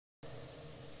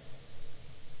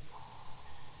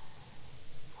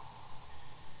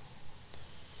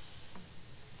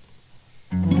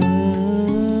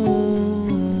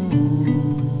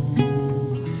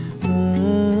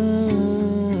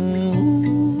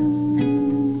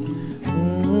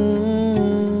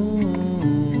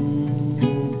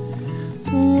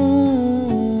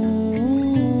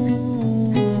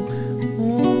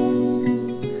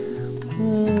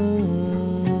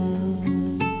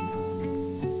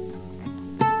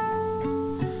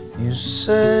You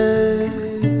say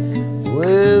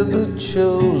we're the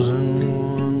chosen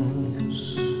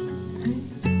ones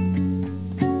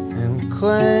and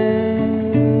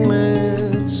claim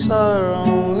it's our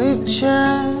only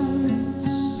chance.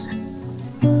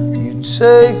 You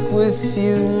take with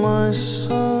you my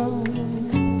son,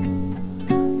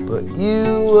 but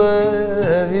you, where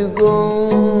have you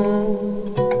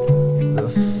gone? The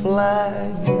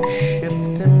flag you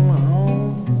shipped him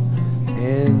home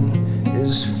in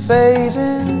is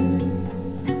fading.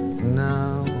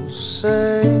 Now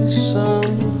say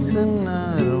something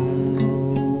I don't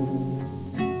know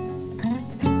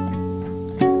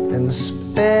and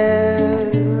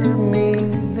spare me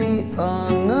the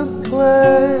honor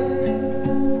play.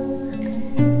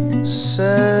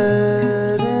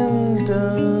 Said and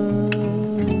done,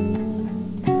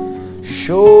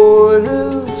 short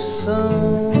of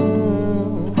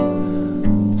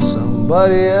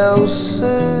somebody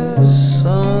else's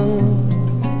son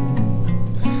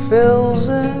fills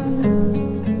in.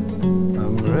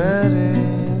 I'm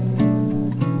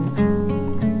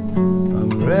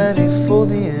ready for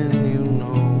the end, you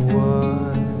know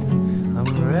why.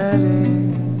 I'm ready,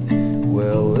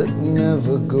 well it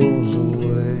never goes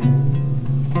away,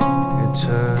 it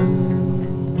turns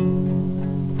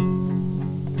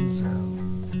out.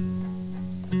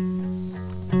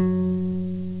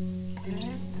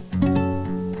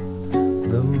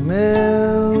 The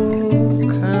mill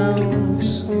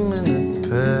counts a minute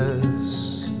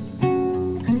past,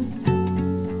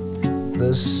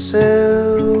 the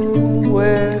sill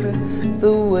where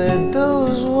the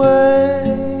widows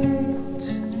wait.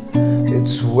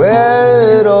 It's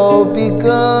where it all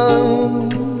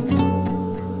begun.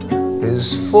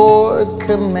 His Ford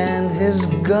command his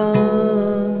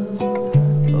gun.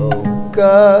 Oh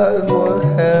God, what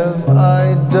have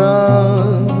I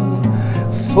done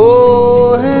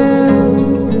for him?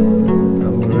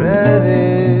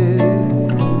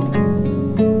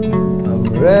 I'm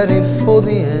ready for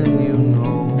the end, you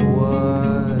know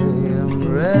why. I'm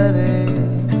ready,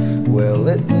 well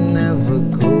it never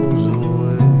goes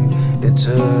away, it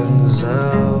turns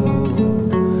out.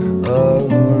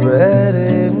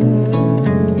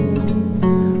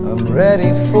 I'm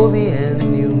ready for the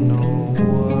end, you know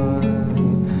why.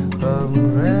 I'm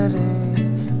ready,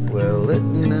 well it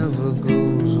never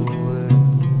goes away,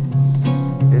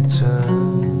 it turns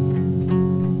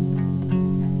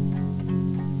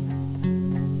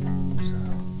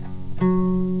out.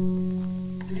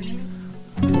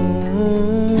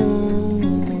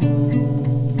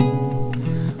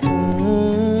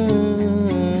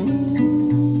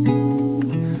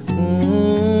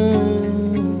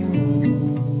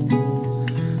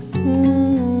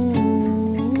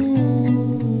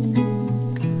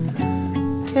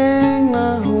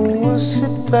 Se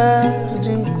perde,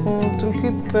 encontro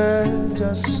que perde,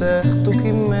 acerto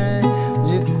que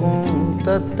mede,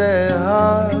 conta até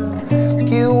errar,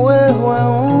 que o erro é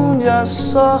onde a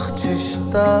sorte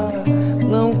está.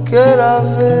 Não queira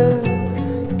ver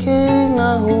quem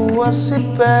na rua se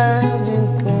perde,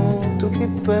 encontro que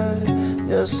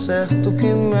perde, acerto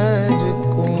que mede,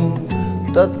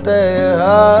 conta até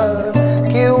errar,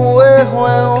 que o erro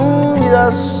é onde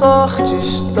a sorte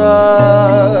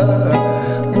está.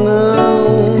 Não